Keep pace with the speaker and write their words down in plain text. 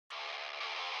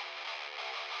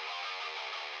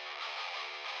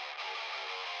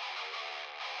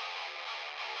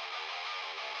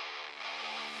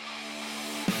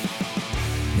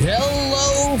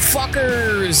Hello,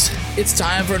 fuckers! It's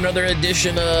time for another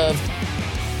edition of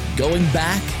Going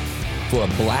Back for a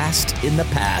Blast in the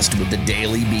Past with the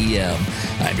Daily BM.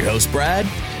 I'm your host, Brad.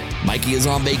 Mikey is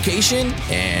on vacation,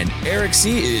 and Eric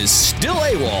C. is still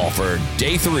AWOL for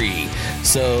day 3.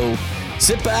 So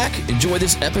sit back, enjoy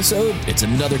this episode. It's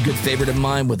another good favorite of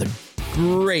mine with a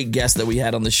great guest that we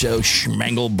had on the show,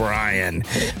 Shmangled Brian.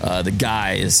 The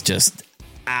guy is just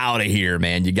out of here,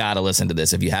 man. You got to listen to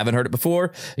this. If you haven't heard it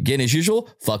before, again, as usual,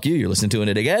 fuck you. You're listening to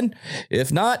it again.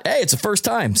 If not, hey, it's the first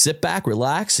time. Sit back,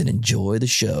 relax, and enjoy the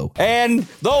show. And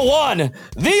the one,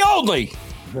 the only,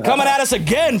 coming at us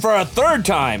again for a third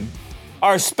time,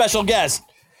 our special guest,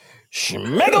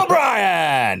 Shmangled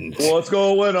Brian. What's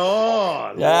going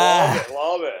on?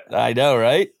 Love it. I know,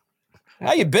 right?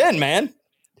 How you been, man?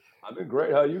 I've been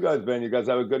great. How you guys been? You guys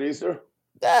have a good Easter?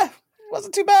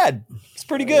 Wasn't too bad. It's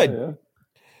pretty good. Yeah.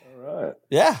 All right.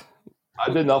 Yeah.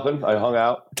 I did nothing. I hung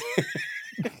out.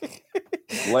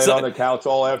 Laid on the couch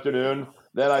all afternoon.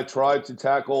 Then I tried to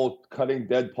tackle cutting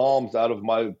dead palms out of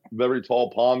my very tall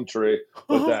palm tree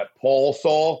with that pole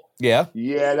saw. Yeah.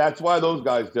 Yeah, that's why those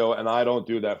guys do it, and I don't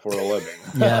do that for a living.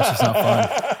 Yeah, it's just not fun.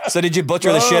 So did you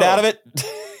butcher the shit out of it?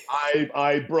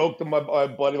 I broke my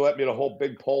buddy let me the whole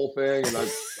big pole thing, and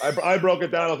I broke it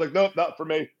down. I was like, nope, not for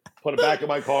me. Put it back in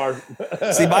my car.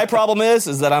 See, my problem is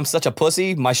that I'm such a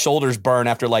pussy. My shoulders burn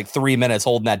after like 3 minutes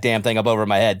holding that damn thing up over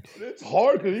my head. It's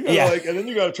hard because you gotta and then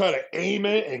you gotta try to aim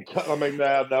it and cut. I'm like,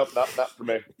 nah, not for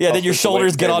me. Yeah, then your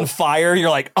shoulders get on fire.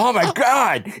 You're like, oh my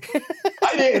God.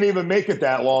 I didn't even make it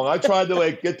that long. I tried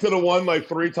to get to the one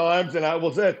 3 times, and that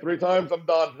was it. 3 times, I'm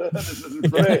done. This isn't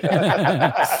for me.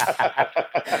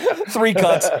 3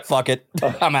 cuts. Fuck it.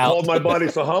 I'm out. I told my buddy,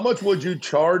 so how much would you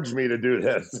charge me to do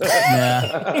this?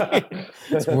 Yeah.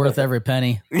 It's worth every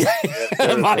penny.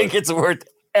 Mike, it's worth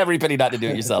every penny not to do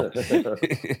it yourself.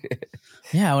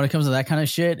 Yeah, when it comes to that kind of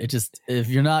shit, it just, if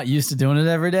you're not used to doing it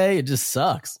every day, it just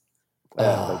sucks.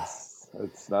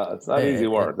 It's not easy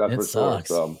work. That's for sucks.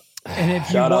 sure. So, And if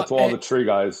shout out to all the tree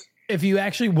guys. If you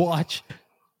actually watch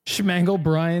Shmangled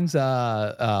Brian's,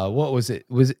 what was it?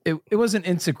 It wasn't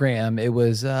Instagram. It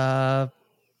was Snapchat.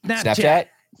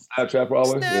 Snapchat,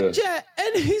 probably. Snapchat, Yeah.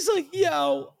 and he's like,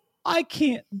 "Yo, I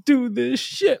can't do this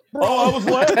shit, bro." Oh, I was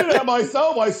laughing at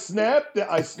myself. I snapped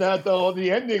the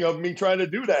ending of me trying to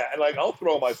do that. And I'll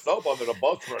throw myself under the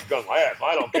bus for it because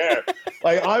I don't care.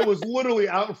 I was literally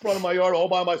out in front of my yard all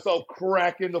by myself,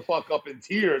 cracking the fuck up in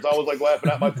tears. I was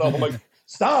laughing at myself. I'm like,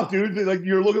 stop, dude.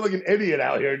 You're looking like an idiot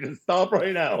out here. Just stop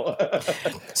right now.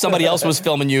 Somebody else was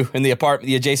filming you in the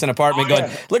adjacent apartment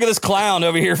going, look at this clown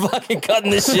over here fucking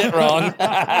cutting this shit wrong. Look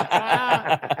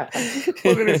at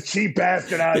this cheap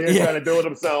bastard out here trying to do it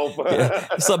himself.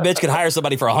 Some bitch could hire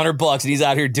somebody for $100 and he's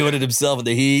out here doing it himself in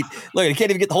the heat. Look, he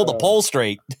can't even hold the pole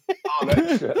straight. Oh,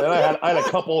 that shit. And I had a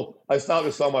couple. I stopped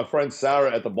and saw my friend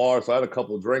Sarah at the bar, so I had a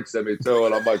couple of drinks in me too.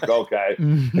 And I'm like, okay,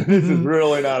 this is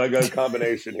really not a good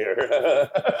combination here.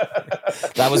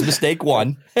 That was mistake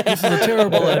 1. This is a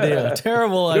terrible idea.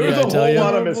 Terrible idea. There's a whole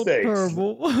lot of mistakes.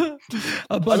 Terrible.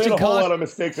 A whole lot of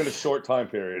mistakes in a short time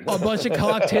period. A bunch of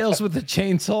cocktails with a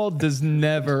chainsaw does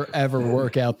never ever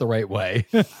work out the right way.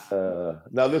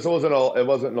 Now this wasn't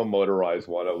no motorized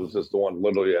one. It was just the one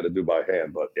literally you had to do by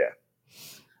hand. But yeah,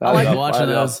 I like watching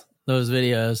those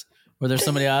videos where there's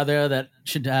somebody out there that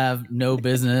should have no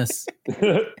business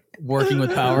working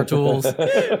with power tools.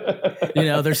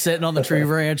 They're sitting on the tree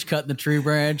branch, cutting the tree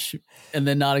branch, and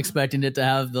then not expecting it to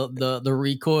have the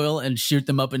recoil and shoot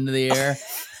them up into the air.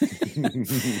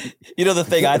 The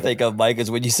thing I think of, Mike,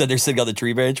 is when you said they're sitting on the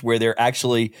tree branch, where they're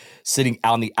actually sitting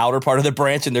on the outer part of the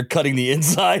branch and they're cutting the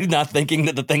inside, not thinking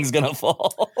that the thing's gonna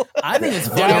fall. I think it's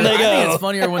funnier. I think it's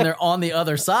funnier when they're on the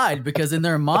other side, because in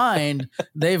their mind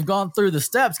they've gone through the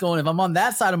steps, going, if I'm on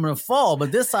that side, I'm gonna fall,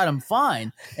 but this side I'm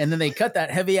fine. And then they cut that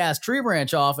heavy ass tree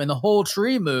branch off, and the whole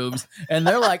tree moves, and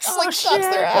they're like, "Oh shit!"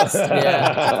 Their ass.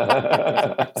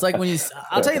 Yeah, it's like when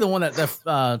I'll tell you the one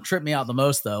that tripped me out the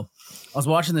most though. I was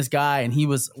watching this guy, and he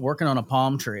was working on a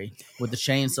palm tree with the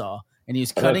chainsaw, and he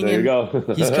was cutting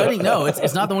he's cutting. No,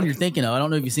 it's not the one you're thinking of. I don't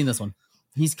know if you've seen this one.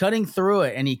 He's cutting through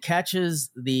it, and he catches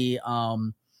the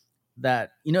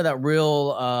that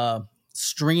real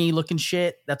stringy looking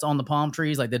shit that's on the palm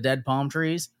trees, like the dead palm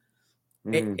trees.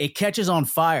 It catches on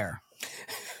fire.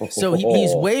 So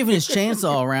he's waving his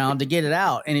chainsaw around to get it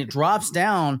out, and it drops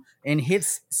down and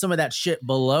hits some of that shit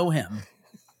below him.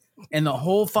 And the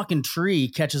whole fucking tree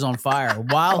catches on fire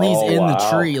while he's in the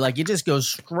tree. It just goes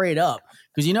straight up.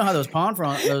 Because you know how those palm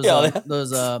what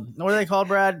are they called,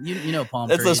 Brad? You know palm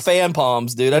trees. It's those fan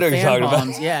palms, dude. I know what you're talking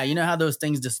about. Yeah, you know how those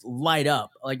things just light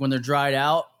up, when they're dried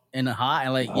out? and hot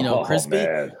and like, Oh, crispy.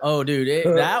 man. Oh, dude,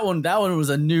 that one was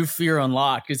a new fear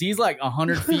unlocked because he's like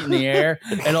 100 feet in the air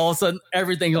and all of a sudden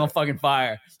everything's on fucking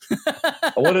fire.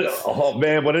 What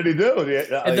did he do?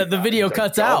 And the video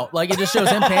cuts out. Like it just shows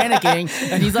him panicking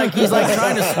and he's like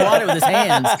trying to swat it with his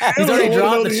hands. He's already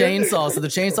dropped the chainsaw, so the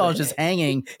chainsaw is just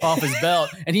hanging off his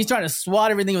belt and he's trying to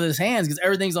swat everything with his hands because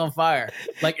everything's on fire.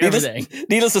 Like everything.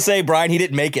 Needless to say, Brian, he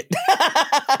didn't make it.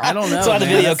 I don't know. That's why the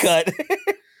video cut.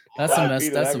 That's some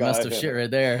messed up shit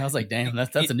right there. I was like, damn,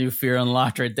 that's a new fear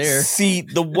unlocked right there. See,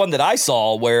 the one that I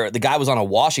saw where the guy was on a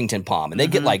Washington palm and they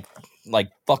get like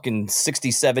fucking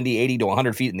 60, 70, 80 to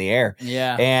 100 feet in the air.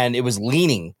 Yeah. And it was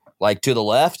leaning like to the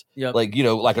left, like,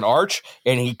 like an arch.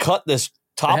 And he cut this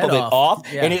top of it off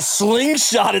and it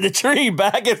slingshotted the tree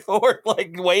back and forth,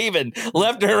 like waving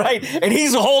left and right. And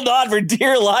he's holding on for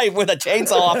dear life with a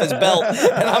chainsaw off his belt.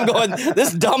 And I'm going,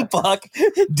 this dumb fuck,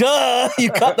 duh,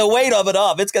 you cut the weight of it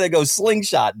off. It's going to go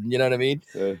slingshot. You know what I mean?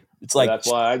 It's like that's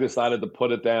why I decided to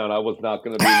put it down. I was not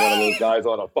going to be one of those guys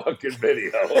on a fucking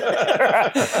video.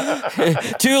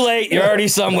 Too late. You're already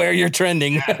somewhere. You're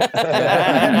trending.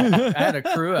 I had a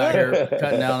crew out here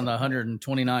cutting down the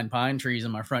 129 pine trees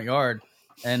in my front yard.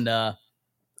 And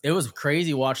it was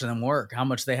crazy watching them work, how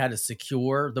much they had to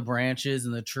secure the branches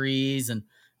and the trees. And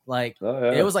like,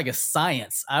 it was like a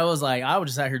science. I was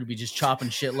just out here to be just chopping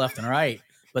shit left and right.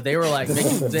 But they were like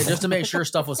just to make sure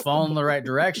stuff was falling in the right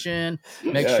direction,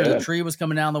 make sure the tree was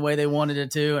coming down the way they wanted it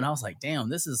to. And I was like, damn,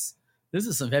 this is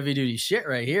some heavy duty shit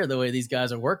right here, the way these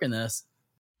guys are working this.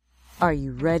 Are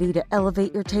you ready to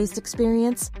elevate your taste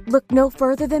experience? Look no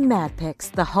further than Mad Picks,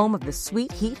 the home of the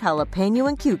sweet heat jalapeno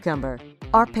and cucumber.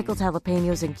 Our pickled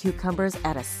jalapenos and cucumbers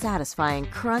add a satisfying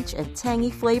crunch and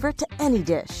tangy flavor to any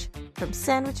dish. From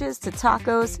sandwiches to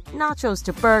tacos, nachos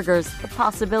to burgers, the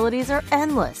possibilities are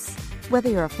endless. Whether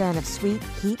you're a fan of sweet,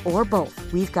 heat, or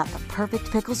both, we've got the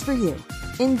perfect pickles for you.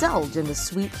 Indulge in the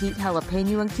sweet heat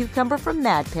jalapeno and cucumber from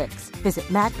Mad Picks. Visit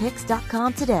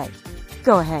madpicks.com today.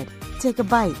 Go ahead, take a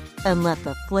bite, and let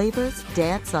the flavors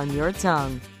dance on your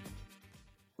tongue.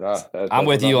 I'm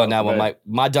with you on that one.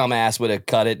 My dumb ass would have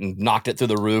cut it and knocked it through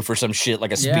the roof or some shit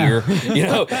like a spear.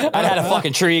 Yeah. I had a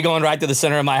fucking tree going right to the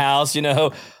center of my house. Should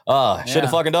have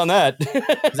fucking done that.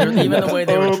 Even the way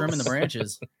they were trimming the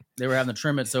branches, they were having to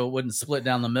trim it so it wouldn't split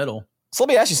down the middle. So let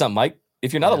me ask you something, Mike.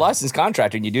 If you're not a licensed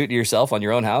contractor and you do it to yourself on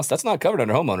your own house, that's not covered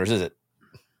under homeowners, is it?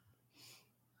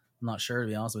 I'm not sure, to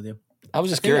be honest with you. I was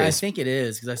just curious. I think it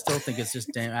is because I still think it's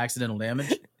just accidental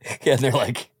damage. Yeah, and they're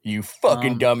like, you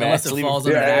fucking dumbass. Unless it falls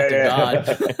under the act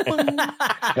of God.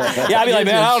 I'd be like,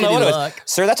 man, I don't know what it was.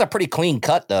 Sir, that's a pretty clean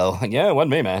cut, though. Yeah, it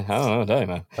wasn't me, man. I don't know what to tell you,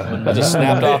 man. I just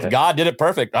snapped off. God did it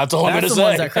perfect. That's all I'm going to say. That's the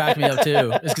ones that cracked me up,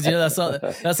 too. It's because,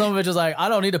 that's some of it just like, I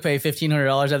don't need to pay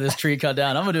 $1,500 to have this tree cut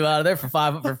down. I'm going to do it out of there for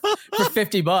 $50 or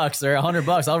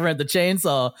 $100. I'll rent the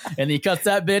chainsaw. And he cuts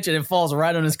that bitch and it falls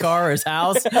right on his car or his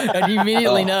house. And you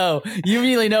immediately know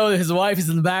that his wife is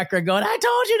in the background going, I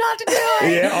told you not to do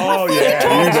it.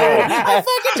 I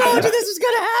fucking told you this was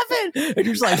going to happen. And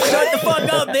you're just like, shut the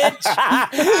fuck up, bitch.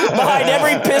 Behind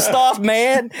every pissed off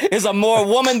man is a more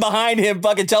woman behind him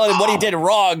fucking telling him what he did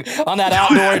wrong on that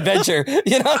outdoor adventure.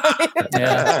 You know what I mean?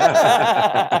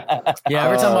 Yeah,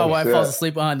 every time my wife falls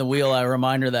asleep behind the wheel, I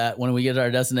remind her that when we get to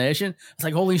our destination, it's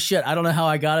like, holy shit, I don't know how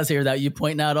I got us here without you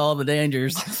pointing out all the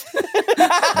dangers.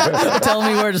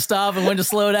 Telling me where to stop and when to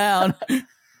slow down.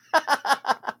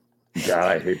 God,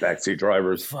 I hate backseat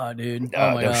drivers. Fuck, dude.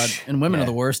 Oh my God. And women are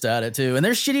the worst at it too. And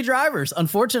they're shitty drivers.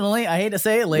 Unfortunately, I hate to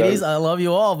say it, ladies. I love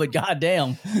you all, but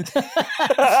goddamn. You're just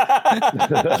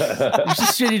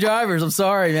shitty drivers. I'm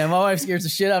sorry, man. My wife scares the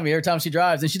shit out of me every time she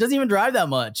drives. And she doesn't even drive that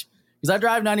much. Because I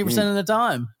drive 90% of the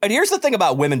time. And here's the thing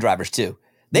about women drivers too.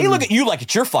 They look at you like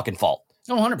it's your fucking fault.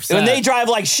 Oh, 100%. And they drive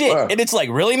like shit. And it's like,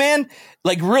 really, man?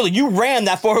 Like, really? You ran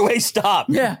that four-way stop.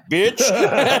 Yeah. Bitch.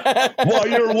 While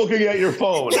you're looking at your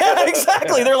phone. Yeah,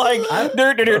 exactly. They're like, I've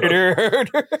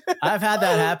had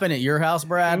that happen at your house,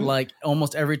 Brad, like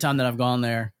almost every time that I've gone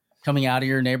there. Coming out of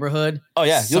your neighborhood. Oh,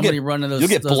 yeah. Somebody running those. You'll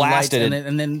get blasted.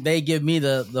 And then they give me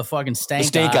the fucking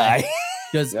stank eye.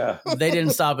 Because they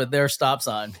didn't stop at their stop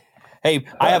sign. Hey,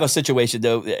 I have a situation,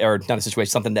 though, or not a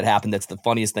situation, something that happened that's the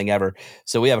funniest thing ever.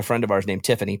 So we have a friend of ours named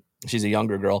Tiffany. She's a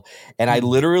younger girl. And I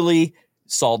literally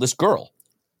saw this girl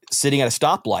sitting at a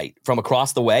stoplight from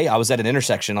across the way. I was at an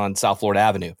intersection on South Florida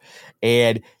Avenue.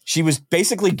 And she was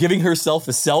basically giving herself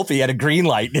a selfie at a green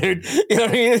light, dude. You know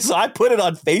what I mean? So I put it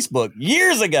on Facebook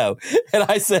years ago. And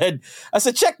I said,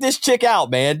 check this chick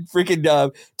out, man.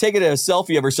 Freaking taking a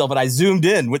selfie of herself. And I zoomed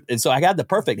in. And so I got the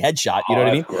perfect headshot. You know what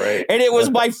I mean? Great. And it was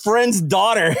my friend's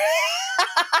daughter.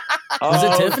 Was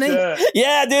it Tiffany? Shit.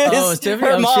 Yeah, dude. Oh, it's Tiffany?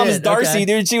 Her Oh, mom's shit. Darcy, Okay.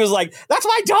 dude. She was like, "That's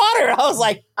my daughter." I was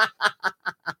like, That's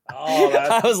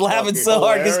I was laughing so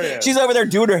hard because hilarious. she's over there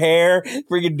doing her hair,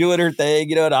 freaking doing her thing,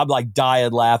 you know, and I'm like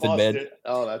dying laughing, man. Busted.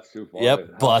 Oh, that's too funny.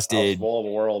 Yep, busted. How small of a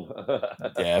world.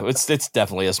 Yeah, it's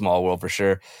definitely a small world for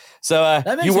sure. So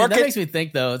That makes me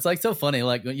think though. It's like so funny,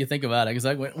 like when you think about it, because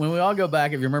like when we all go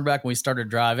back, if you remember back when we started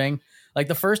driving, like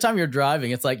the first time you're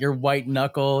driving, it's like you're white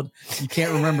knuckled, you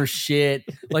can't remember shit,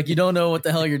 like you don't know what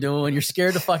the hell you're doing, you're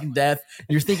scared to fucking death,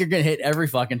 you think you're gonna hit every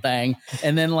fucking thing,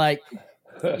 and then like,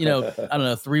 you know, I don't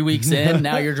know, 3 weeks in,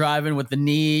 now you're driving with the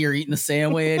knee, you're eating a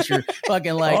sandwich, you're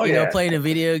fucking like, you know, playing a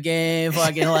video game,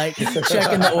 fucking like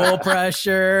checking the oil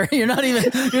pressure. You're not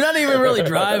even really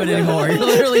driving anymore. You're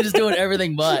literally just doing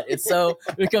everything but. It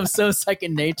becomes so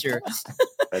second nature.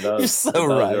 You're so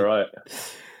right. You're right.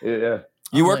 Yeah.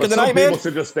 You working Some tonight, man? people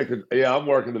should just stick to, I'm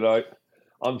working tonight.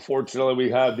 Unfortunately, we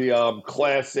have the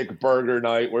classic burger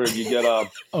night where you get a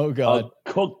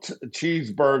cooked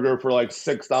cheeseburger for like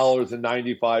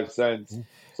 $6.95.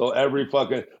 So every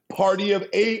fucking party of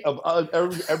 8 of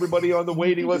everybody on the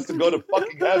waiting list to go to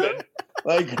fucking heaven.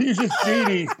 Like you just see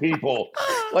these people.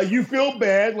 Like you feel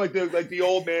bad, like the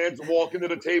old man's walking to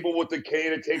the table with the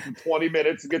cane. It takes him 20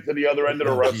 minutes to get to the other end of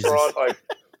the restaurant. Like,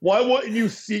 why wouldn't you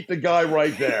seat the guy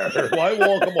right there? Why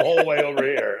walk him the whole way over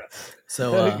here?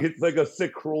 So it's like a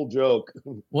sick, cruel joke.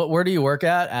 where do you work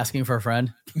at? Asking for a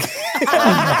friend.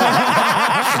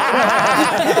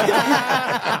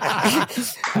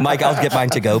 Mike, I'll get mine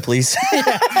to go, please. We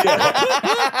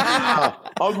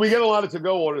get a lot of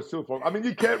to-go orders too. I mean,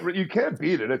 you can't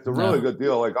beat it. It's a really good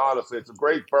deal. Like honestly, it's a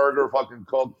great burger, fucking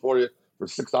cooked for you for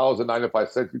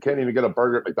 $6.95. You can't even get a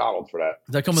burger at McDonald's for that.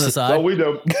 Does that come with a side? So we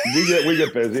do. We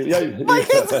get busy. Yeah, Mike,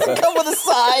 does it come with a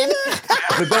side?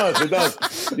 It does.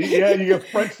 Yeah, you get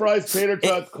French fries, tater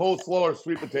tots, coleslaw, or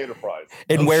sweet potato fries.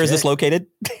 And where is this located?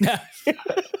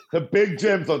 The Big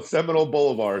Jim's on Seminole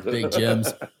Boulevard. Big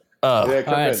Jim's. Yeah, All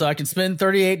right, so I can spend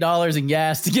 $38 in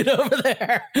gas to get over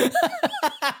there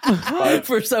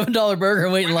for a $7 burger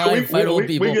and wait in line and fight old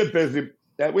people. We get busy.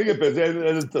 Yeah, we get busy.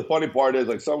 And the funny part is,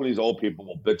 like, some of these old people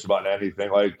will bitch about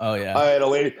anything. Like, oh yeah, I had a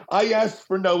lady. I asked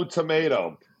for no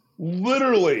tomato.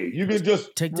 Literally, you can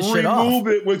just take the shit off. Remove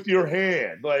it with your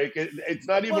hand. Like it's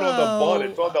not even on the bun;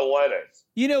 it's on the lettuce.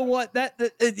 You know what? That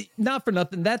not for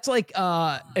nothing. That's like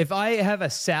if I have a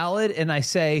salad and I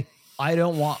say I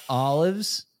don't want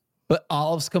olives, but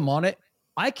olives come on it.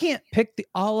 I can't pick the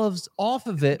olives off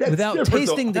of it without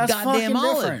tasting the goddamn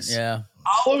olives. Different. Yeah.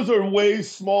 Olives are way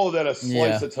smaller than a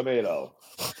slice of tomato.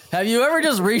 Have you ever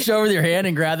just reached over with your hand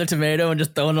and grabbed the tomato and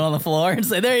just thrown it on the floor and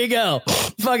say, "There you go,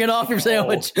 fucking off your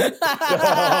sandwich"? If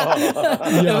I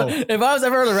was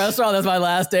ever at a restaurant, that's my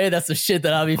last day. That's the shit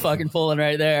that I'll be fucking pulling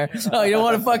right there. Oh, you don't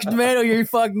want a fucking tomato? Here you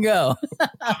fucking go.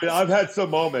 I mean, I've had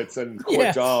some moments and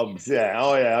quick jobs. Yeah.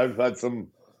 Oh yeah, I've had some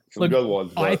good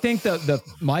ones. But. I think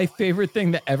my favorite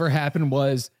thing that ever happened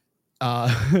was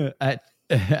at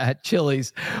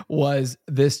Chili's was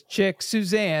this chick,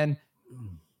 Suzanne.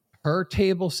 Her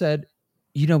table said,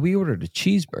 we ordered a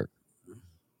cheeseburger.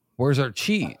 Where's our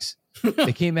cheese?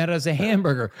 It came out as a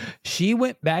hamburger. She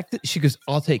went back she goes,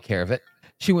 I'll take care of it.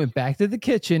 She went back to the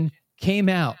kitchen, came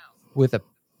out with a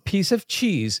piece of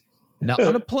cheese, not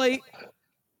on a plate,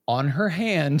 on her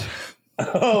hand.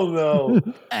 Oh no.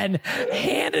 And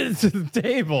handed it to the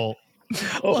table.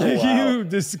 Oh, wow. You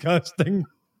disgusting.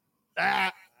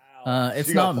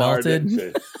 It's not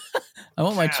melted. I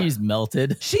want my cheese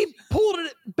melted. She pulled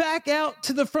it back out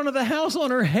to the front of the house on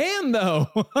her hand, though.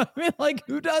 I mean, like,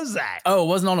 who does that? Oh, it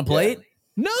wasn't on a plate?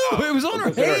 No, it was on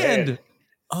her hand.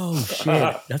 Oh,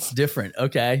 shit. That's different.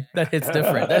 Okay. That hits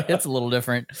different. That hits a little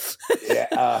different.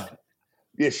 Yeah,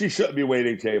 she shouldn't be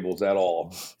waiting tables at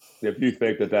all. If you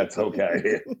think that that's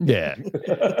okay. Yeah.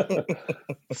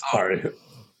 Sorry.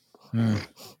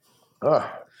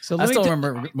 So I still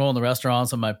remember going to the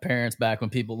restaurants with my parents back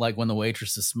when people, like when the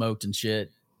waitresses smoked and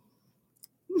shit.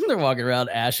 They're walking around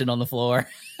ashing on the floor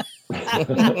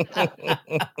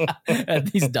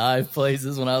at these dive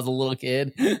places when I was a little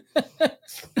kid. That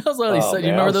was what they said.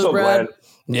 You remember those, Brad?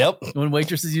 Yep. When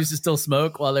waitresses used to still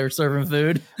smoke while they were serving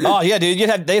food. Oh yeah,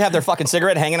 dude. They'd have their fucking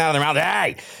cigarette hanging out of their mouth.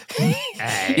 Hey,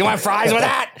 you want fries with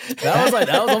that? That was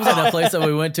almost like that place that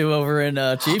we went to over in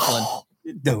Chiefland.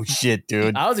 No shit,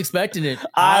 dude. I was expecting it.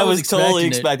 I was totally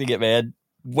expecting it, man.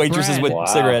 Waitresses with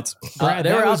cigarettes.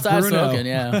 They were outside smoking,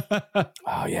 yeah.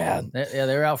 Oh yeah.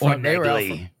 They were out front. They were out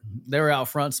front. They were out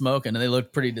front smoking, and they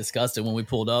looked pretty disgusted when we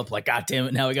pulled up. Like, God damn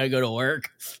it, now we got to go to work.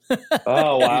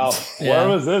 Oh, wow. Yeah. Where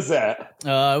was this at?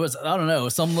 It was, I don't know,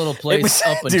 some little place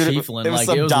up in Chiefland. It was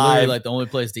literally like the only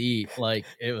place to eat. Like,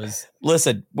 it was.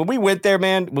 Listen, when we went there,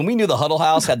 man, when we knew the Huddle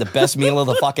House had the best meal of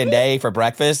the fucking day for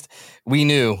breakfast, we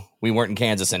knew we weren't in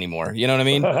Kansas anymore. You know what I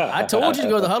mean? I told you to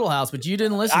go to the Huddle House, but you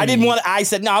didn't listen. I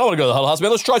said, no, I don't want to go to the Huddle House,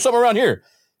 man. Let's try something around here.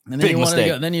 And then Big you wanted to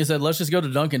mistake. go, then you said, let's just go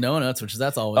to Dunkin' Donuts, which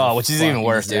is even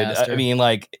worse, disaster. dude. I mean,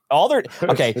 like,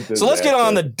 okay, so let's get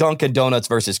on the Dunkin' Donuts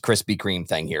versus Krispy Kreme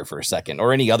thing here for a second,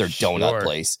 or any other donut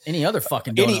place. Any other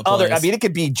fucking donut place. I mean, it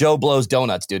could be Joe Blow's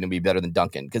Donuts, dude, and be better than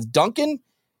Dunkin', because Dunkin'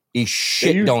 is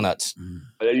shit donuts.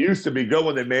 They used to be good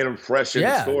when they made them fresh in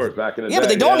the stores back in the day. Yeah, but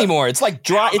they don't anymore. It's like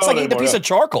dry. It's like eating a piece of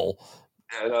charcoal.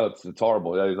 Yeah, no, it's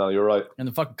horrible. Yeah, no, you're right. And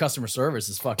the fucking customer service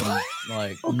is fucking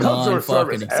like customer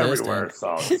service non-fucking everywhere.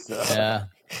 existent. So.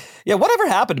 Yeah, whatever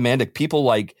happened, man, to people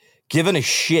like giving a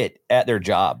shit at their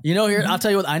job? You know, here, I'll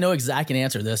tell you what, I know exactly an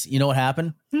answer to this. You know what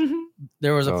happened?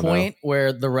 There was a point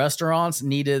where the restaurants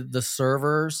needed the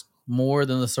servers more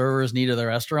than the servers needed the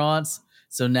restaurants.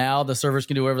 So now the servers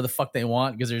can do whatever the fuck they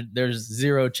want because there's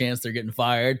zero chance they're getting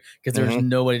fired because there's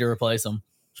nobody to replace them.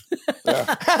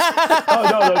 The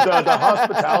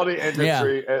hospitality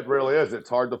industry, it really is. It's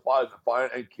hard to find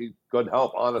and keep good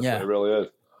help. Honestly, it really is.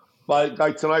 But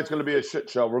like tonight's going to be a shit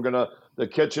show. The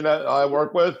kitchen that I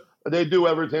work with, they do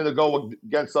everything to go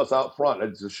against us out front.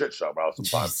 It's a shit show, bro.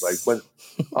 Sometimes,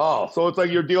 so it's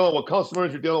like you're dealing with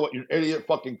customers, you're dealing with your idiot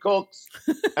fucking cooks,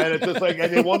 and it's just like,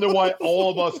 and they wonder why all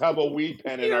of us have a weed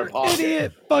pen in our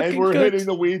pocket, and we're hitting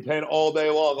the weed pen all day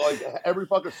long. Like every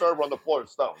fucking server on the floor is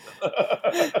stoned.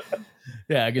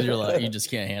 Yeah, because you're like, you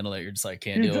just can't handle it. You're just like,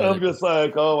 can't deal with it. I'm just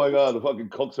like, oh my god, the fucking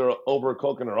cooks are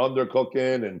overcooking or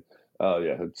undercooking, and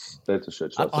it's a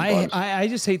shit show. I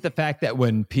just hate the fact that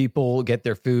when people get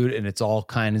their food and it's all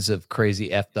kinds of crazy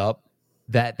effed up,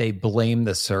 that they blame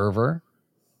the server.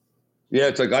 Yeah,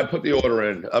 it's like I put the order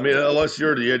in. I mean, unless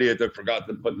you're the idiot that forgot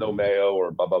to put no mayo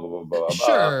or blah blah blah blah.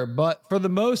 Sure, but for the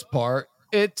most part,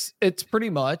 it's pretty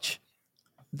much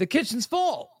the kitchen's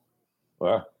fault.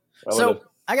 Well, so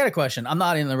I got a question. I'm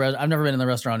not in I've never been in the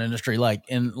restaurant industry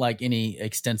in any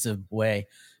extensive way.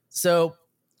 So,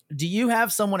 do you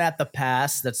have someone at the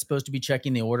pass that's supposed to be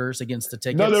checking the orders against the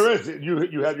tickets? No, there is.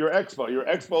 You have your expo. Your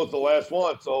expo is the last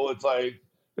one, so it's like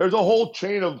there's a whole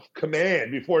chain of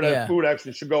command before that food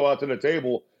actually should go out to the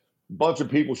table. A bunch of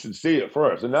people should see it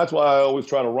first, and that's why I always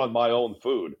try to run my own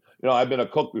food. You know, I've been a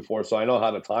cook before, so I know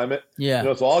how to time it. Yeah. You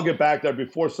know, so I'll get back there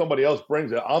before somebody else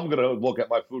brings it. I'm gonna look at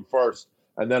my food first,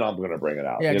 and then I'm gonna bring it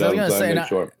out. Yeah, because I was gonna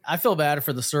say, I feel bad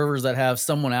for the servers that have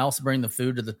someone else bring the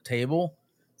food to the table,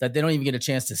 that they don't even get a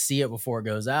chance to see it before it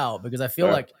goes out, because I feel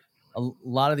like a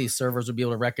lot of these servers would be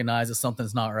able to recognize that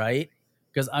something's not right.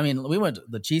 Because, I mean, we went to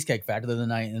the Cheesecake Factory the other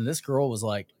night, and this girl was,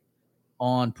 like,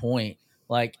 on point.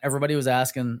 Like, everybody was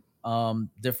asking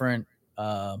different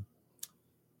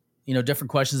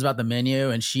questions about the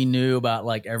menu, and she knew about,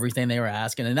 like, everything they were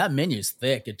asking. And that menu's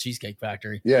thick at Cheesecake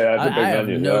Factory. Yeah, that's a big I have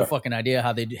menu. no fucking idea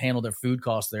how they handle their food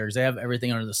costs there, because they have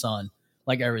everything under the sun.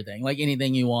 Like, everything. Like,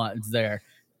 anything you want, it's there.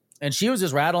 And she was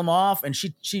just rattling them off, and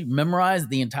she memorized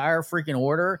the entire freaking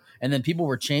order, and then people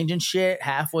were changing shit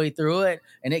halfway through it,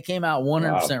 and it came out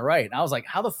 100% right. And I was like,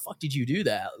 how the fuck did you do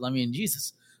that? I mean,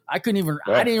 Jesus. I didn't even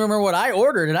remember what I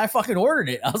ordered, and I fucking ordered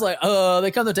it. I was like, they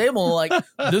come to the table, and like,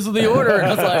 this is the order. And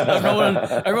I was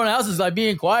like, everyone else is like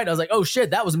being quiet. I was like, oh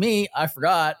shit, that was me. I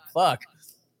forgot. Fuck.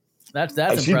 That's she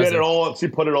impressive. did it all. She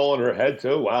put it all in her head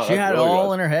too. Wow. She had it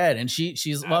all in her head, and she said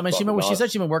she's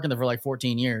been working there for like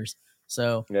 14 years.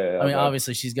 So I mean,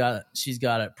 obviously she's got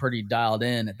it pretty dialed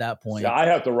in at that point. Yeah, I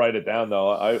have to write it down though.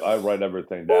 I write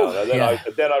everything down, and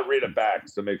then I read it back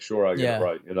to make sure I get it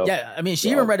right. You know. Yeah, I mean,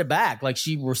 she even read it back, like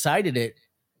she recited it,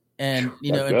 and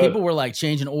and people were like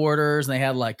changing orders, and they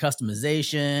had like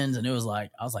customizations, and it was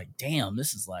like, I was like, damn,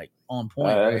 this is like on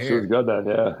point. Right she was good then.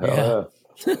 Yeah.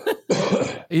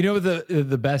 You know,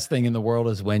 the best thing in the world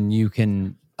is when you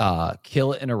can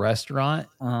kill it in a restaurant,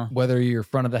 whether you're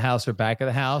front of the house or back of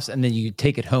the house, and then you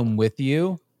take it home with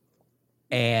you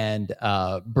and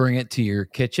bring it to your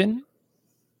kitchen.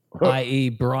 I.e.,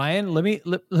 Brian, let me.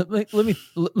 Well,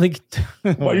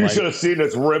 you should have seen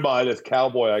this ribeye, this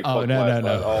cowboy I cooked last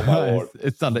night. Oh my Lord!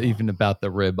 It's not even about the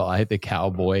ribeye, the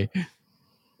cowboy.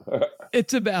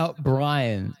 It's about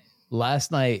Brian.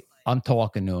 Last night, I'm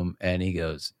talking to him, and he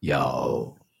goes,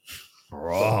 "Yo,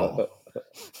 bro."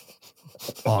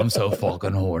 Oh, I'm so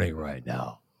fucking horny right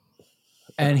now.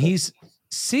 And he's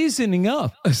seasoning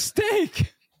up a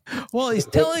steak. Well, he's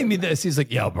telling me this. He's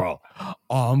like, yeah, bro,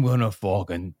 I'm going to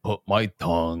fucking put my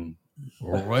tongue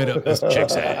right up this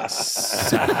chick's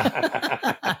ass. And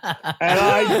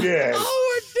I did. All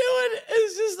we're doing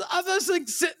is I'm just like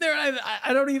sitting there and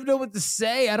I don't even know what to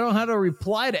say. I don't know how to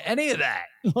reply to any of that.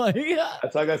 Like,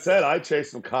 That's like I said, I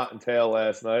chased some cottontail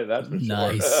last night. That's for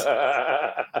Nice. sure.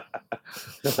 I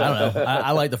don't know.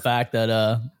 I like the fact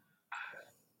that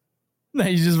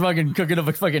he's just fucking cooking up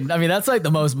a fucking. I mean, that's like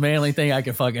the most manly thing I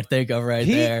can fucking think of right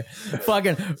there.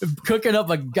 Fucking cooking up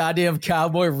a goddamn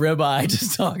cowboy ribeye,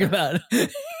 just talking about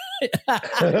it.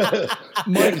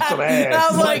 Mike, some ass. I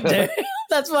was like, damn,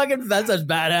 that's such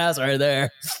badass right there.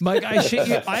 Mike,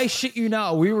 I shit you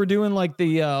not. We were doing like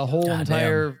the whole God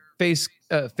entire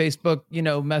Facebook,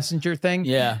 messenger thing.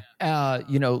 Yeah.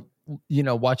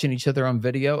 Watching each other on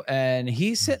video, and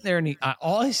he's sitting there, and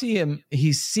all I see him,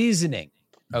 he's seasoning.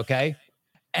 Okay.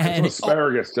 And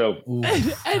asparagus too. Ooh,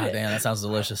 God damn, that sounds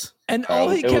delicious. And all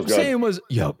he kept saying was,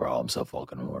 "Yo, bro, I'm so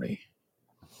fucking horny."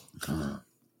 I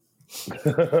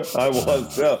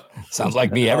was. Yeah. Sounds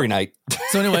like me every night.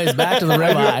 So, anyways, back to the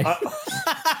ribeye. Back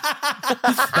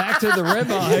to the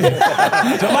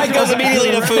ribeye. Mike goes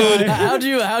immediately to food. How'd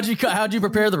you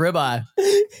prepare the ribeye?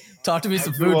 Talk to me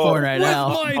some food porn right now.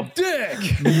 My dick.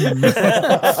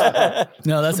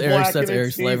 No, that's Eric's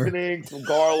Blackening flavor. seasoning, some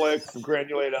garlic, some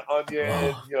granulated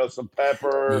onion, some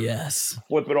pepper. Yes.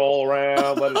 Flip it all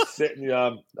around, let it sit in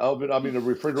the the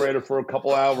refrigerator for a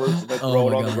couple hours, and then throw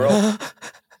it on the grill.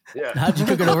 Yeah. How'd you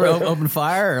cook it over open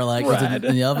fire, or like was it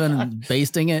in the oven and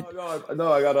basting it?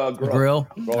 No, I got a grill. Grill?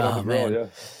 Throw it on the grill, Man. yeah.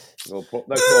 No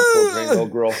propane, no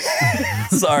grill.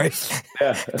 Sorry.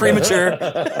 Yeah. Premature.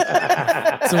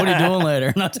 So what are you doing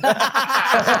later?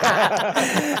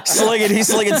 He's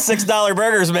slinging $6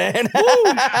 burgers, man.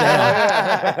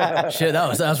 Shit, that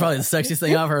was probably the sexiest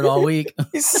thing I've heard all week.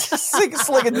 He's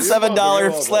slinging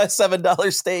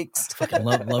 $7 steaks. Fucking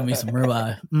love me some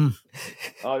ribeye.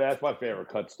 Oh, that's my favorite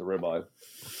cuts, the ribeye.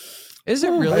 Is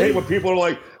it I really? hate when people are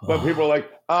like,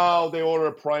 oh, they order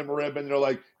a prime rib and they're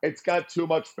like, it's got too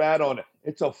much fat on it.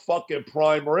 It's a fucking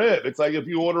prime rib. It's like if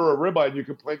you order a ribeye and you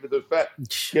complain that there's fat,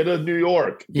 get a New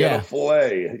York, get a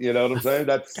filet. You know what I'm saying?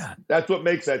 That's what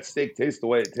makes that steak taste the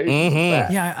way it tastes.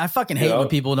 Mm-hmm. Yeah, I fucking hate when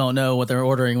people don't know what they're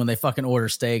ordering when they fucking order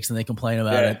steaks and they complain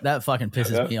about it. That fucking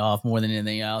pisses me off more than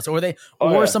anything else.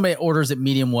 Or somebody orders it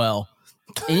medium well.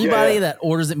 Anybody that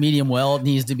orders it medium well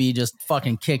needs to be just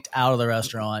fucking kicked out of the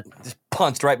restaurant. Just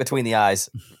punched right between the eyes.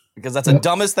 Because that's the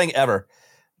dumbest thing ever.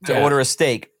 To order a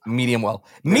steak medium well.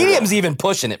 Medium's even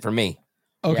pushing it for me.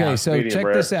 Okay, so medium check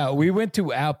rare. this out. We went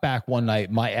to Outback one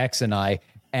night, my ex and I,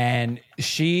 and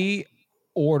she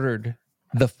ordered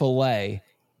the filet.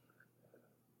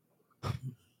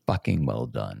 Fucking well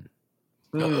done.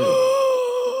 Who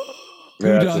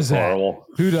does that? Horrible.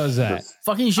 Who does that?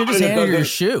 Fucking, you should just hand her your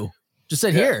shoe. Just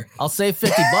said, here, I'll save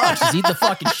 $50. Just eat the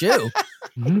fucking shoe.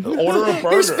 Order a burger.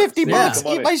 Here's $50. Yeah.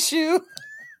 Eat my shoe.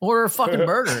 Order a fucking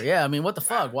burger. Yeah, I mean, what the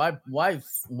fuck? Why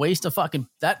waste a fucking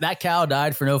that cow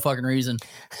died for no fucking reason.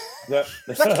 That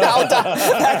Cow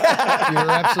died.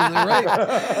 You're absolutely right.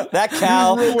 That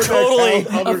cow totally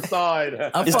other side.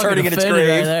 I'm is fucking turning in its offended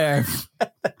grave. right there.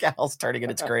 The cow's turning in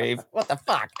its grave. What the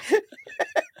fuck?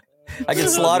 I get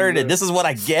slaughtered and this is what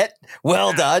I get?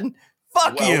 Well done.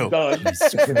 Fuck you. Done.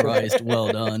 Jesus Christ,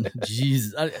 well done.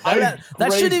 Jesus.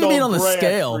 That shouldn't even be on the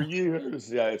scale. For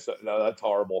years. Yeah, no, that's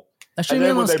horrible. That shouldn't be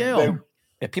on the scale.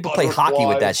 Yeah, people play hockey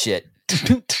with that shit.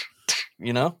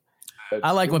 You know?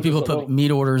 I like when people put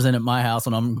meat orders in at my house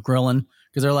when I'm grilling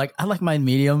because they're like, I like mine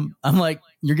medium. I'm like,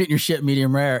 you're getting your shit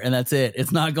medium rare, and that's it.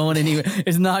 It's not going any.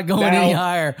 It's not going any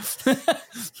higher.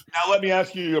 Now let me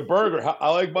ask you your burger.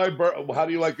 How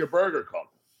do you like your burger cooked?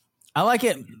 I like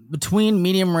it between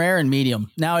medium rare and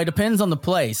medium. Now it depends on the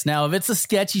place. Now if it's a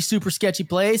super sketchy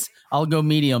place, I'll go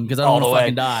medium because I don't want to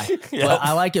fucking die. Yep. But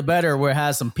I like it better where it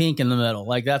has some pink in the middle.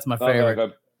 Like that's my favorite.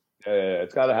 Okay. Yeah,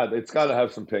 it's gotta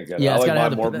have some pink in it. Yeah,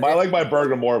 I like my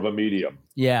burger more of a medium.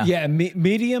 Yeah. Yeah,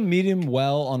 medium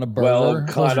well on a burger. Well,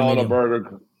 kind of on a medium.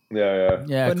 burger. Yeah.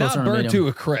 Yeah, but not closer to burnt medium. to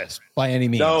a crisp by any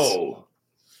means.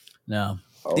 No.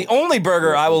 The only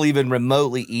burger I will even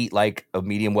remotely eat like a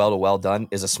medium well to well done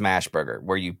is a smash burger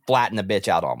where you flatten the bitch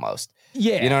out almost.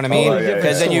 Yeah. You know what I mean? yeah,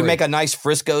 Because then you story. make a nice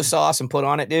Frisco sauce and put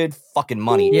on it, dude. Fucking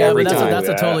money Yeah, every but time. that's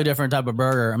a totally different type of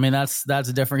burger. I mean, that's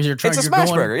different. You're It's a smash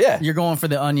burger, yeah. You're going for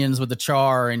the onions with the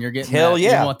char, and you're getting Hell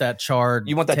yeah. You want that charred.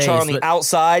 You want that taste, char on the but-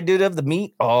 outside, dude, of the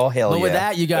meat? Oh, hell But yeah. with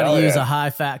that, you got Hell to use yeah. a high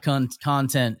fat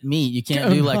content meat. You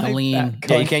can't do like a High lean. fat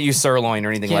Yeah, you can't use sirloin or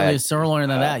anything Can't like use that. sirloin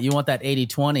than that. You want that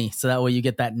 80-20, so that way you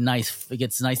get that nice. It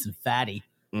gets nice and fatty.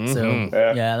 Mhm. So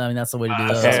yeah, I mean that's the way to do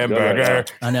those. Hamburger.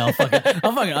 I know. I'm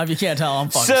fucking. If you can't tell, I'm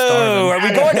fucking So, starving. are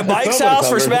we going to Mike's house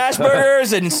for smash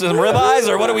burgers and some ribeyes,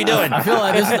 or what are we doing? I feel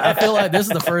like this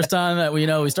is the first time that we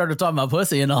started talking about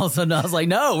pussy, and all of a sudden I was like,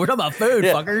 no, we're talking about food,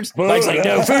 fuckers. Mike's like,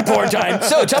 no, food porn time.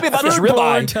 So, tell me about this Food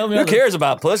porn, ribeye. tell me Who about cares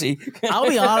about pussy? I'll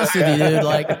be honest with you, dude.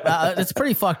 Like, it's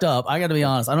pretty fucked up. I got to be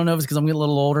honest. I don't know if it's because I'm getting a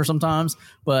little older sometimes,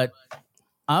 but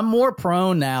I'm more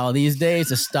prone now these days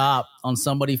to stop on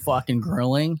somebody fucking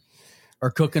grilling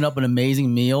or cooking up an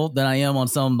amazing meal than I am on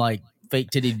some like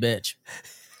fake titty bitch.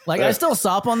 Like I still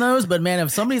stop on those, but man,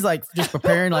 if somebody's like just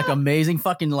preparing like amazing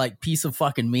fucking like piece of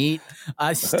fucking meat,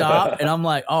 I stop and I'm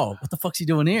like, oh, what the fuck's he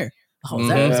doing here? Oh,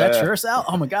 is that churros out?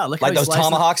 Oh my god, look Like how those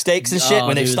tomahawk steaks and shit.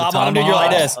 When they stop on them, dude, you're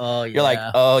like this. Oh, You're like,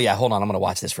 oh yeah, hold on, I'm gonna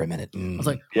watch this for a minute. I was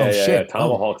like, Yeah, oh shit,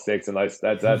 tomahawk steaks and nice.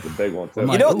 That's a big one too. I'm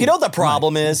You like, know what the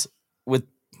problem is with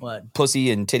what?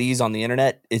 pussy and titties on the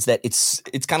internet is that it's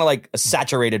kind of like a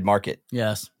saturated market.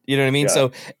 Yes. You know what I mean? Yeah.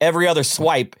 So every other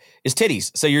swipe is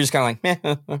titties. So you're just kind of like,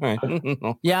 meh, all right.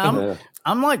 Yeah,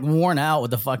 I'm like worn out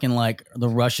with the fucking like the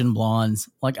Russian blondes.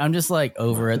 Like I'm just like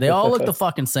over it. They all look the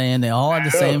fucking same. They all have the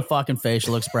same fucking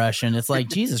facial expression. It's like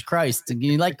Jesus Christ.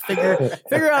 You like figure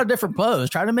out a different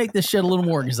pose. Try to make this shit a little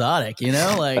more exotic. You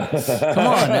know, like come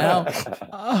on now.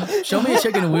 Show me a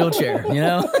chick in a wheelchair. You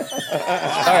know. All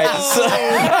right.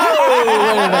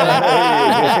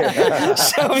 So,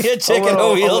 show me a chick in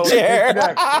a wheelchair.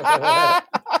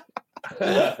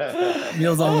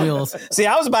 Meals on wheels. See,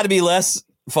 I was about to be less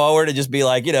forward and just be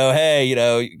like, hey,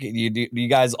 you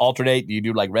guys alternate. You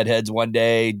do like redheads one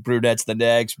day, brunettes the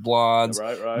next, blondes,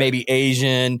 Right. maybe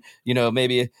Asian,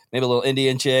 maybe a little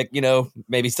Indian chick,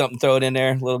 maybe something throw it in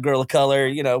there, little girl of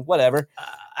color, whatever.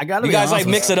 I gotta. You be guys honest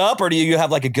like mix it up, or do you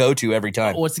have like a go-to every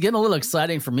time? What's getting a little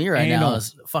exciting for me right now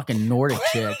is fucking Nordic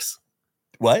chicks.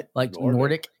 What? Like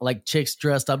Nordic, like chicks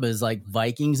dressed up as like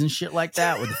Vikings and shit like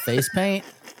that with the face paint.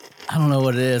 I don't know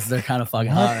what it is. They're kind of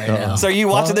fucking hot right now. So are you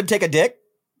watching them take a dick?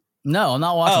 No, I'm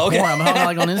not watching Oh, okay. porn. I'm talking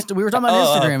like on Insta. We were talking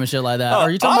about Instagram and shit like that. Are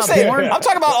you talking about porn? I'm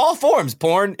talking about all forms,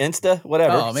 porn, Insta,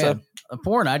 whatever. Oh man,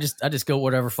 porn. I just go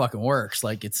whatever fucking works.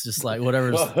 Like it's just like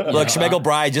whatever's. Look, Shmangled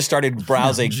Bride just started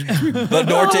browsing the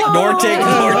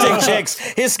Nordic chicks.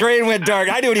 His screen went dark.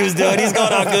 I knew what he was doing. He's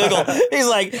going on Google. He's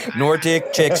like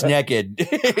Nordic chicks naked,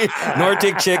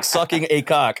 Nordic chicks sucking a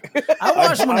cock. I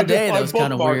watched one today that was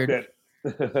kind of weird.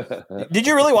 Did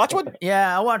you really watch one?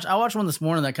 Yeah, I watched one this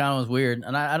morning that kind of was weird,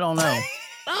 and I don't know.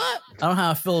 I don't know how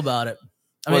I feel about it.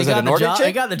 I mean,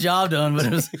 it got the job done, but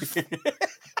it was.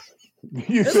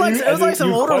 It was like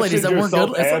some older ladies that weren't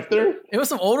good. It was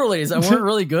some older ladies that weren't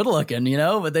really good looking,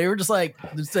 but they were just like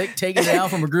taking it down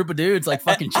from a group of dudes like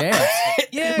fucking champs.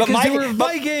 Yeah, but they were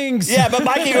Vikings. Yeah, but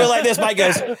Mikey goes like this.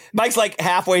 Mike's like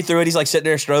halfway through it. He's like sitting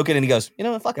there stroking, and he goes,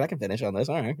 fuck it, I can finish on this.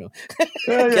 All right, cool.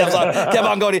 kept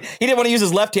on going. He didn't want to use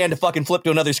his left hand to fucking flip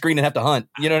to another screen and have to hunt.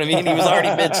 You know what I mean? He was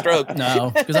already mid-stroke. No,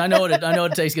 because I know what it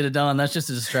takes to get it done. That's just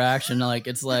a distraction. Like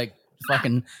it's like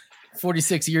fucking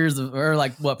 46 years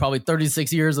probably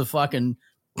 36 years of fucking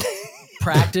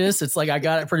practice. It's like I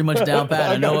got it pretty much down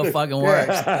pat. I know what fucking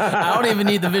works. I don't even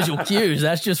need the visual cues.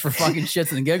 That's just for fucking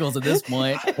shits and giggles at this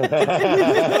point. It's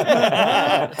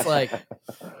like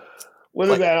what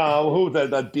is that? Who was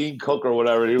that? Dean Cook or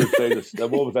whatever. He was saying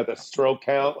what was that? The stroke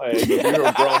count. Like, if you're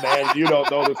a grown man, you don't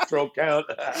know the stroke count.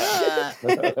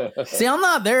 See, I'm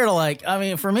not there to like. I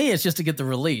mean, for me, it's just to get the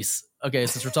release. Okay,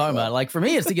 since we're talking about it, like for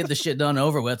me, it's to get the shit done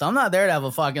over with. I'm not there to have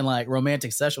a fucking like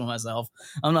romantic session with myself.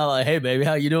 I'm not like, hey baby,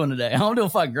 how you doing today? I'm doing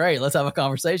fucking great. Let's have a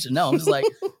conversation. No, I'm just like,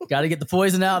 got to get the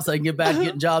poison out so I can get back to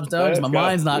getting jobs done because my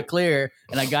mind's not clear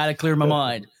and I got to clear my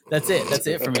mind. That's it. That's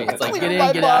it for me. It's like get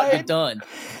in, get out, get done.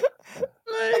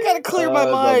 I gotta clear my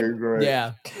mind.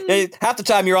 Yeah. Half the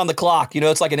time you're on the clock.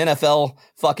 It's like an NFL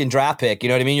fucking draft pick. You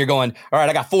know what I mean? You're going, all right,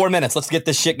 I got 4 minutes. Let's get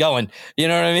this shit going. You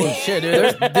know what I mean? Oh, shit,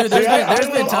 dude. There's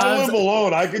been times. I live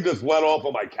alone. I can just let off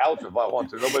on my couch if I want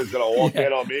to. Nobody's gonna walk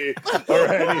in on me or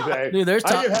anything. Dude,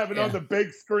 I can have it on the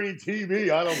big screen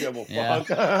TV. I don't give a fuck.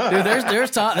 Dude, there's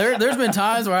been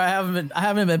times where I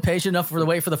haven't been patient enough for the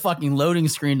wait for the fucking loading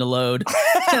screen to load,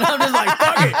 and I'm just like,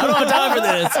 fuck it, I don't have time for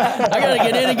this. I gotta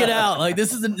get in and get out. Like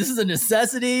this is a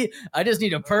necessity. I just need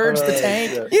to purge the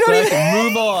tank so I can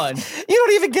move on. You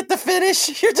don't even get the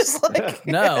finish. You're just like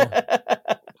no,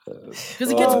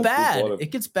 because it gets bad. It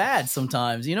gets bad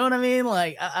sometimes. You know what I mean?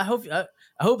 Like I hope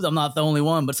I'm not the only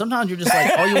one, but sometimes you're just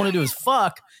like all you want to do is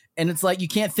fuck. And it's like you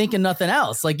can't think of nothing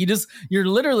else. Like you're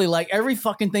literally like every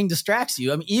fucking thing distracts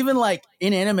you. I mean, even like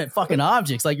inanimate fucking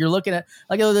objects. Like you're looking at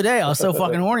like the other day, I was so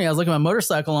fucking horny. I was looking at my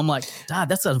motorcycle. I'm like, God,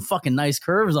 that's some fucking nice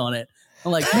curves on it.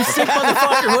 I'm like, you sick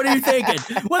motherfucker. What are you thinking?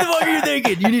 What the fuck are you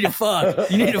thinking? You need to fuck.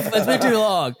 It's been too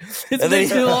long. It's been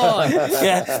too long.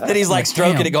 Yeah. Then he's like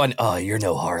stroking Damn. it, going, "Oh, you're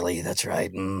no Harley. That's right."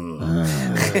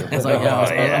 It's like,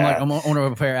 I'm like, I wonder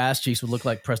what a pair of ass cheeks would look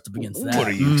like pressed up against that. What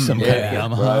are you, some kind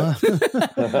of Yamaha?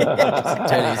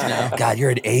 Titties now. God,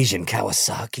 you're an Asian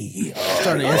Kawasaki.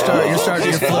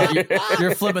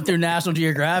 You're flipping through National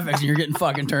Geographic and you're getting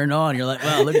fucking turned on. You're like,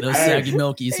 wow, look at those saggy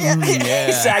milkies.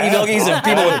 Yeah. Saggy milkies and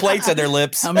people with plates on their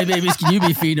lips. How many babies can you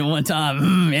be feeding at one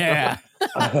time? Yeah.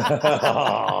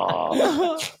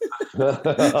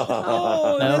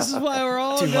 This is why we're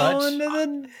all Too going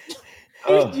much?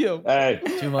 to the Hey,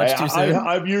 Too much, too soon?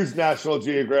 I've used National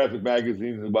Geographic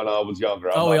magazines when I was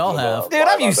younger. Oh, we all have. Dude,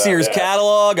 I've used Sears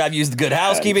catalog. I've used Good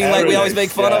Housekeeping, like we always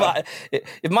make fun of.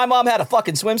 If my mom had a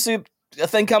fucking swimsuit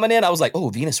thing coming in, I was like, "Oh,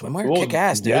 Venus swimwear, kick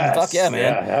ass, dude! Yes. Fuck yeah, man!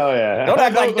 Yeah, hell yeah! Don't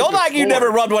act That was like a you sport. never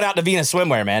rubbed one out to Venus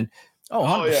swimwear, man. Oh,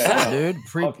 100%, yeah. dude.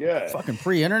 Fuck yeah. Fucking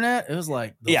pre-internet. It was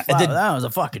like, Yeah, that was a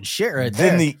fucking shit right there.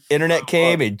 Then the internet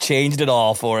came and changed it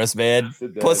all for us, man. Yes,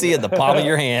 it did. Pussy in the palm of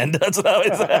your hand. That's what I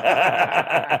was.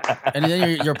 And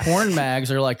then your porn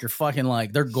mags are like your fucking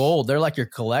like they're gold. They're like your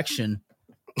collection.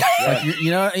 Like,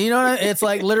 you know, it's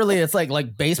like literally, it's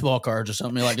like baseball cards or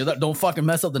something. You're like, don't fucking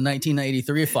mess up the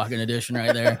 1983 fucking edition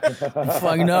right there.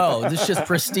 Fucking no, this shit's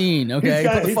pristine. Okay,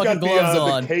 put the fucking gloves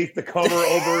on. The case, the cover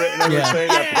over it, and everything.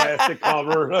 That plastic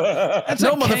cover. No, like Ken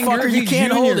motherfucker, you Griffey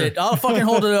can't Jr. hold it. I'll fucking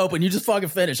hold it open. You just fucking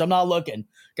finish. I'm not looking.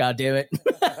 God damn it!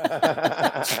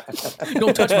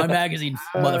 Don't touch my magazine,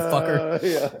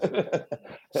 motherfucker.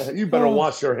 Yeah. You better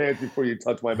wash your hands before you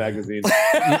touch my magazine.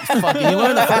 Fucking, you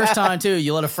learn the first time too.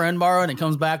 You let a friend borrow and it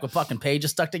comes back with fucking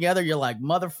pages stuck together. You're like,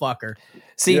 motherfucker.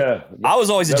 See, Yeah. I was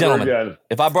always a Never gentleman. again.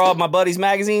 If I borrowed my buddy's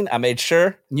magazine, I made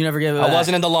sure You never gave it I back.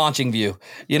 wasn't in the launching view.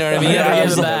 You know what I mean? You never Yeah,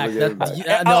 gave it I back. never gave it back.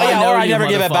 Or I you, never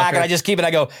give it back, motherfucker. and I just keep it.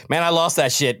 I go, man, I lost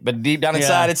that shit, but deep down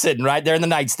inside, it's sitting right there in the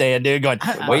nightstand, dude, going,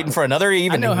 waiting for another I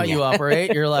evening. know how you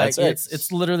operate. You're like, That's it.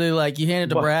 it's literally like you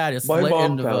hand it to Brad. It's My the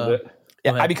mom end of found it.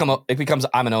 Yeah, Go ahead. it becomes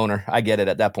I'm an owner. I get it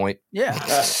at that point. Yeah,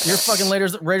 you're fucking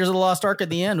Raiders of the Lost Ark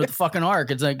at the end with the fucking arc.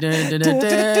 It's like shit,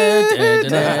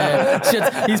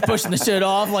 he's pushing the shit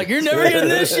off. Like you're never getting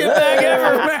this shit back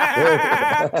ever.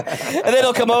 And then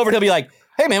he'll come over and he'll be like,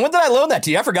 hey man, when did I loan that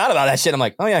to you? I forgot about that shit. I'm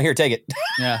like, oh yeah, here, take it.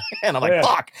 Yeah. And I'm like, Yeah.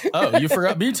 fuck. Oh, you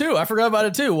forgot me too. I forgot about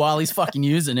it too while he's fucking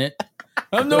using it.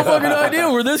 I have no fucking idea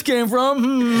where this came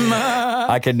from.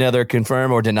 I can neither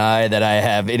confirm or deny that I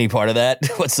have any part of that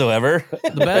whatsoever.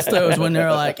 The best though is when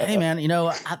they're like, "Hey man,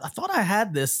 I thought I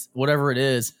had this, whatever it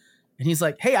is," and he's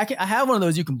like, "Hey, I have one of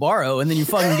those you can borrow," and then you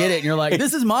fucking get it, and you're like,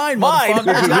 "This is mine, Mine.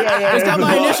 motherfucker. It's got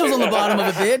my Yeah. initials on the bottom of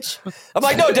it, bitch." I'm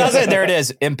like, no, it doesn't. There it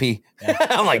is. MP.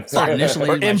 I'm like, fuck. initially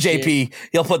Or my MJP.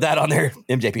 He'll put that on there.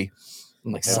 MJP.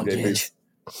 I'm like, son of a MJP. bitch.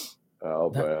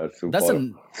 Oh, man, that's too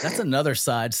funny. That's another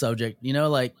side subject.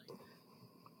 Like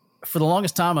for the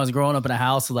longest time, I was growing up in a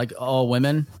house with like all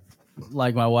women,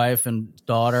 like my wife and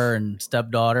daughter and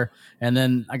stepdaughter, and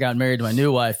then I got married to my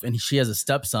new wife, and she has a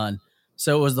stepson.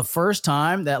 So it was the first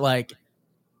time that like,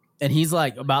 and he's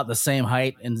like about the same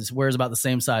height and wears about the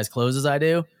same size clothes as I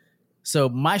do. So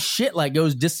my shit like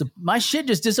my shit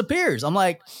just disappears. I'm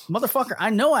like, motherfucker, I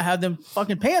know I have them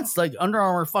fucking pants, like Under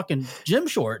Armour fucking gym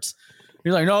shorts.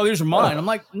 You're like, no, these are mine. I'm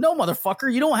like, no,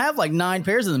 motherfucker, you don't have like 9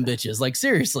 pairs of them bitches. Like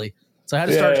seriously. So I had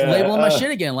to start labeling my shit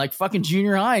again, like fucking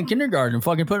junior high and kindergarten, and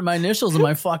fucking putting my initials in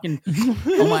my fucking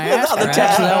on my ass crack so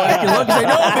that way I can look and say,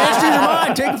 no, bitch, these are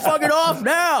mine. Take the fucking off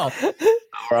now.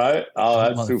 All right. Oh,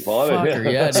 that's too funny.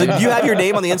 Motherfucker, yeah, So dude. do you have your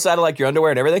name on the inside of like your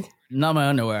underwear and everything? Not my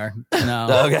underwear.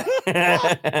 No. Okay.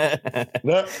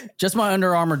 No. Just my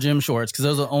Under Armour gym shorts, because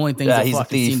those are the only things that he's a fucking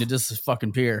thief. seem to just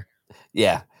fucking peer.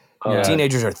 Yeah. Yeah.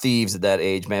 Teenagers are thieves at that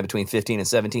age, man. Between 15 and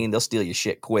 17, they'll steal your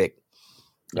shit quick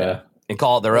Yeah. and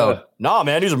call it their own. Nah,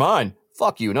 man, these are mine.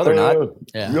 Fuck you. No, they're not.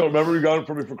 Yeah. You don't remember you got them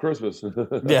for me for Christmas.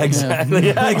 Yeah, exactly.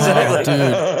 Yeah, exactly.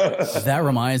 Oh, dude, that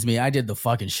reminds me, I did the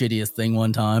fucking shittiest thing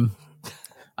one time.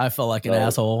 I felt like an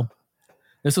asshole.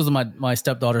 This was my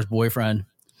stepdaughter's boyfriend.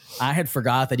 I had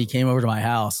forgot that he came over to my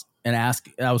house and asked.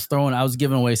 I was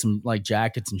giving away some like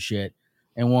jackets and shit,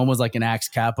 and one was like an Axe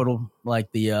Capital,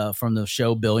 like the from the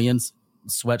show Billions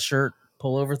sweatshirt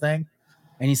pullover thing.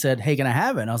 And he said, "Hey, can I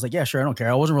have it?" And I was like, "Yeah, sure, I don't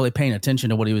care." I wasn't really paying attention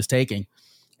to what he was taking.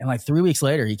 And like 3 weeks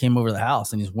later, he came over to the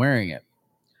house and he's wearing it.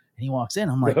 And he walks in.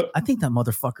 I'm like, I think that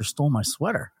motherfucker stole my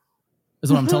sweater.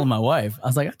 Is what I'm telling my wife. I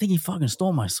was like, I think he fucking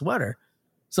stole my sweater.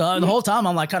 So the whole time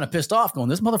I'm like kind of pissed off, going,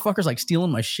 this motherfucker's like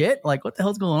stealing my shit. Like, what the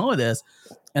hell's going on with this?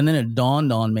 And then it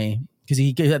dawned on me because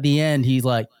at the end he's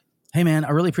like, "Hey man, I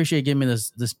really appreciate you giving me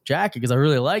this jacket because I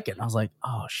really like it." And I was like,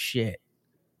 oh shit,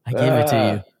 I gave it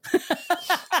to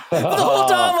you. But the whole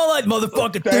time I'm like,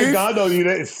 motherfucking Thank thief. God, though, you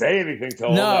didn't say anything to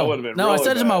him. That would have been No, really I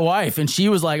said it to bad. my wife, and she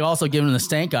was like also giving him the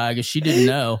stank eye because she didn't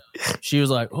know. She was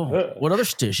like, "Oh, what other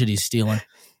shit he's stealing?"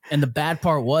 And the bad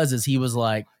part is he was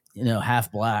like,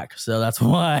 half black, so that's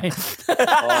why. Wow.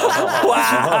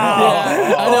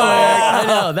 Yeah, I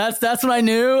know. That's when I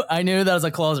knew. I knew that I was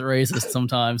a closet racist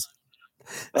sometimes.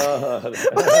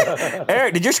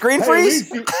 Eric, did your screen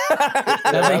freeze?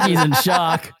 I think he's in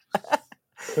shock.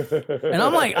 And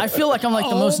I'm like, I feel like I'm like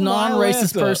the most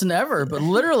non-racist person ever, but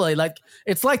literally, like,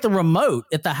 it's like the remote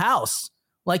at the house.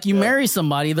 Like, you marry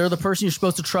somebody, they're the person you're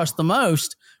supposed to trust the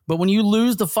most, but when you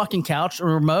lose the fucking couch or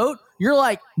remote, you're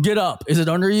like, get up. Is it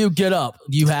under you? Get up.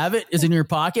 Do you have it? Is it in your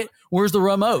pocket? Where's the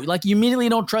remote? Like, you immediately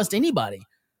don't trust anybody.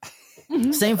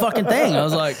 Same fucking thing. I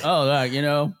was like, oh,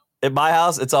 At my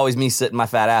house, it's always me sitting my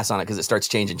fat ass on it because it starts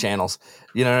changing channels.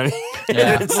 You know what I mean?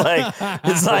 Yeah.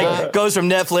 it's like goes from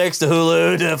Netflix to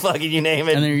Hulu to fucking you name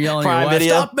it. And then you're yelling at Prime your wife,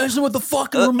 Video. stop messing with the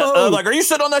fucking remote. I'm like, are you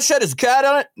sitting on that shit? Is a cat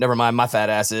on it? Never mind, my fat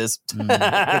ass is.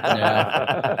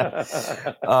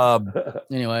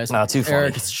 Anyways, too funny.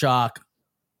 Eric, it's shock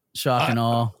and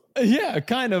all. Yeah,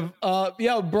 kind of.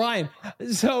 Brian.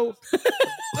 So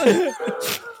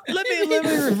let me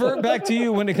revert back to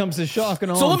you when it comes to shock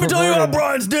and all. So let me tell you about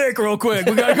Brian's dick real quick.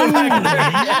 We gotta go back to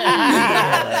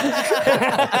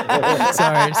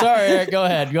that. Sorry, Eric. Go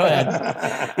ahead.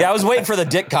 Yeah, I was waiting for the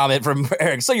dick comment from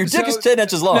Eric. So your dick is 10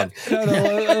 inches long.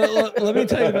 No, let me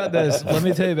tell you about this.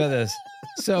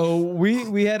 So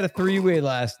we had a 3-way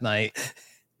last night.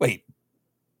 Wait.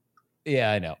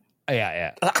 Yeah, I know.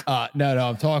 Yeah. No,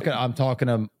 I'm talking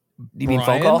to You mean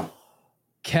phone call?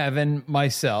 Kevin,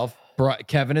 myself.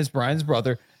 Kevin is Brian's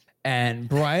brother, and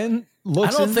Brian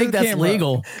looks. I don't think that's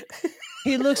legal.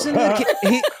 He looks in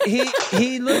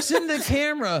he looks in the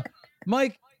camera.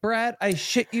 Mike, Brad, I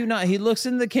shit you not. He looks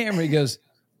in the camera. He goes,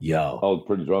 "Yo, I was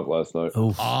pretty drunk last night.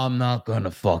 Oof. I'm not gonna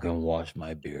fucking wash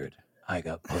my beard. I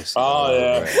got pussy." Oh,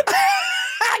 yeah.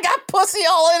 I got pussy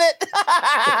all in it.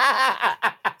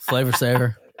 Flavor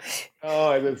saver. Oh,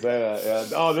 I didn't say that. Yeah.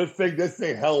 Oh, this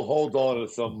thing hell holds on to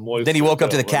some moisture. Then he woke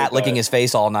up to the cat licking his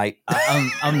face all night.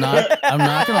 I'm not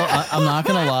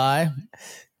gonna lie.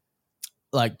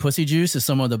 Like, pussy juice is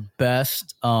some of the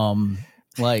best.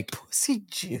 Pussy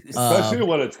juice. Especially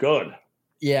when it's good.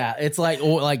 Yeah, it's like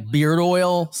beard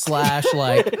oil / like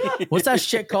what's that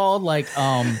shit called? Like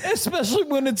Especially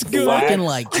when it's good. fucking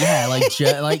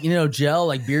gel,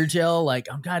 like beard gel. Like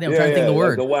I'm trying to think of the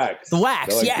word. Like the wax. The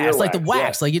wax, Like yeah, beer it's like the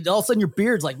wax. Yeah. Like all of a sudden your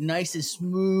beard's like nice and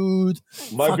smooth.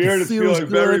 My Fucking beard is feels feeling good.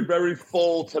 very, very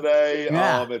full today.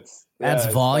 Yeah. It's Adds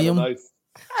it's volume. got a nice-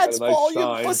 Adds got a nice volume.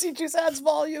 shine. Pussy juice adds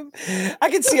volume. I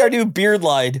can see our new beard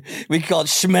line. We can call it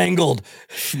Shmangled.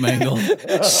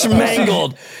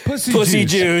 Schmangled. Pussy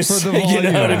juice. for the You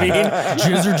know what I mean?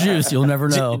 Jizz or juice, you'll never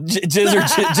know.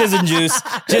 Jizz and juice.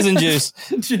 Jizz and juice.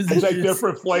 It's like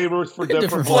different flavors for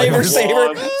different Flavor flavors.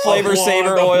 saver. Flavor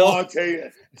saver oil.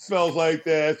 Smells like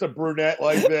this. A brunette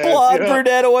like this. Blonde,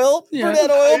 brunette oil. Yeah. Brunette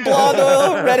oil, blonde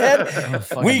oil, redhead.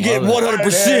 fucking We get love it.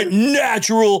 100%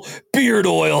 natural beard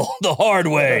oil the hard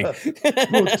way.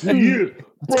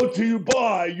 Brought to you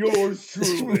by yours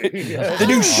truly. The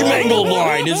new Shmangled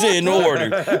line is in order.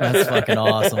 That's fucking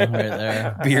awesome right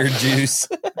there. Beard juice.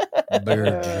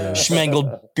 Beard juice.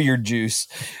 Schmangled beard juice.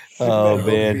 Oh,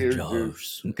 man. Beer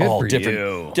juice. Good All for different,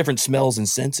 you. different smells and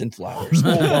scents and flowers.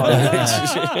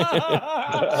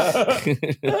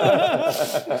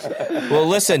 Well,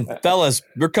 listen, fellas,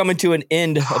 we're coming to an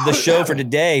end of the show for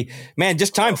today. Man,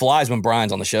 just time flies when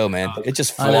Brian's on the show, man. It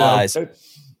just I know. flies.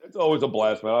 It's always a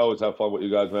blast, man. I always have fun with you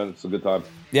guys, man. It's a good time.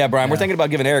 Yeah, Brian, we're thinking about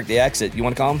giving Eric the exit. You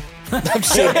want to call him? I'm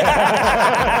just kidding.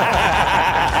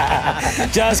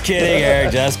 Just kidding,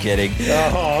 Eric. Just kidding.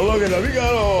 Oh, look at him. He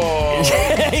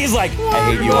got He's like,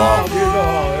 I hate you all.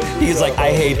 He's like,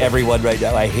 I hate everyone right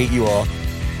now. I hate you all.